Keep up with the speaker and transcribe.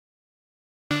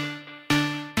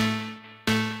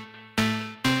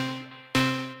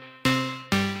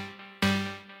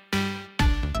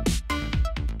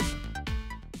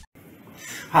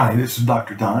Hi, this is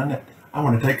Dr. Don. I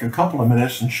want to take a couple of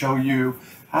minutes and show you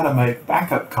how to make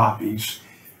backup copies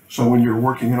so when you're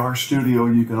working in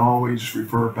RStudio you can always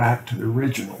refer back to the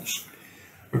originals.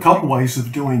 A couple ways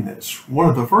of doing this. One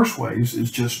of the first ways is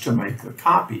just to make a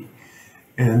copy,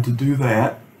 and to do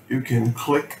that you can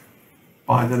click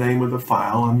by the name of the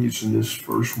file. I'm using this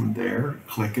first one there.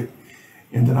 Click it,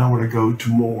 and then I want to go to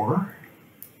More,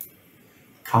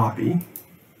 Copy.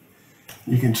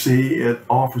 You can see it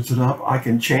offers it up. I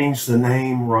can change the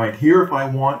name right here if I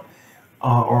want,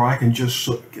 or I can just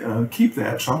keep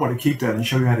that. So I'm going to keep that and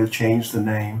show you how to change the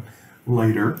name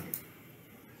later.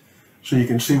 So you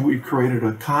can see we've created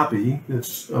a copy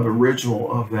that's an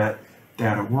original of that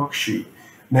data worksheet.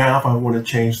 Now if I want to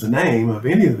change the name of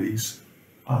any of these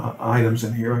items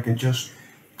in here, I can just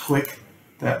click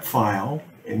that file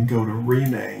and go to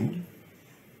Rename.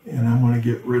 And I'm going to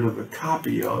get rid of the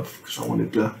copy of, because I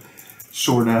wanted to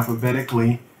sort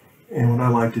alphabetically, and what I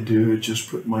like to do is just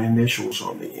put my initials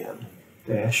on the end,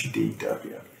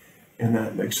 -DW, and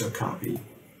that makes a copy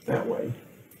that way.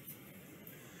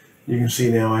 You can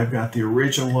see now I've got the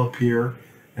original up here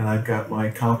and I've got my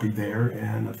copy there,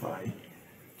 and if I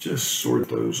just sort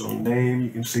those on name,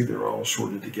 you can see they're all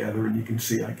sorted together, and you can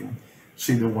see I can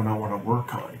see the one I want to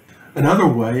work on. Another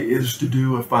way is to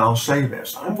do a file save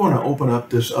as. I'm going to open up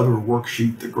this other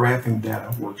worksheet, the graphing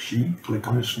data worksheet, click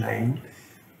on its name,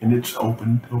 and it's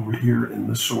opened over here in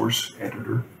the source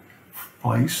editor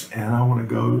place, and I want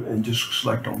to go and just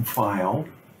select on File,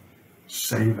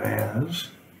 Save As,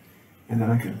 and then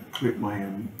I can click my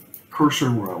cursor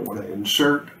where I want to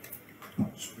insert,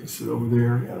 space it over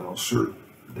there, and I'll insert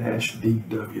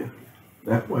 -DW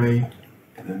that way,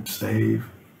 and then save.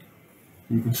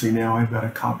 You can see now I've got a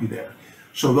copy there.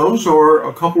 So those are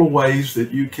a couple of ways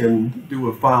that you can do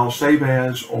a file save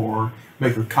as or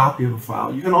make a copy of a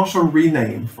file. You can also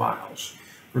rename files.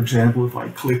 For example, if I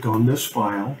click on this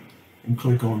file and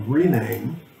click on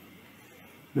Rename,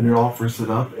 then it offers it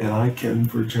up, and I can,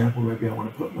 for example, maybe I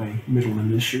want to put my middle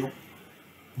initial,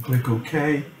 and click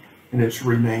OK, and it's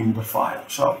renamed the file.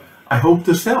 So I hope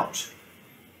this helps.